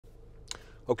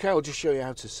Okay, I'll just show you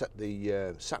how to set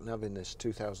the sat-nav in this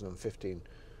 2015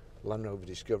 Land Rover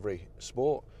Discovery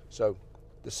Sport. So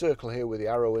the circle here with the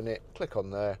arrow in it, click on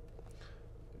there.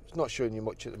 It's not showing you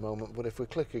much at the moment, but if we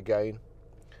click again,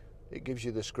 it gives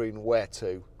you the screen where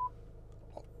to.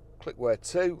 Click where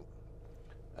to,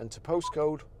 enter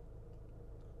postcode.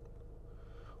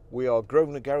 We are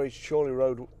Grosvenor Garage, Chorley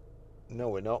Road. No,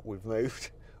 we're not, we've moved.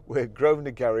 We're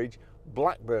Grosvenor Garage,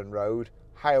 Blackburn Road,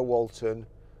 Higher Walton,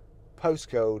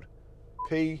 postcode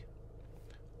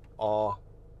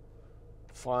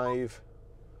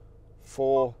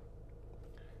PR54EA.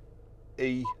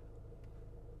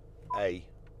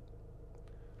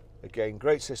 Again,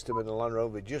 great system in the Land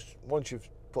Rover. Just once you've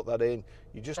put that in,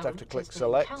 you just have to click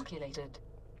select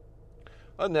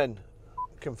and then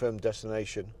confirm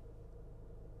destination.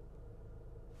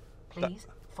 Please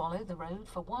follow the road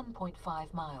for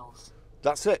 1.5 miles.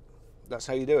 That's it. That's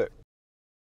how you do it.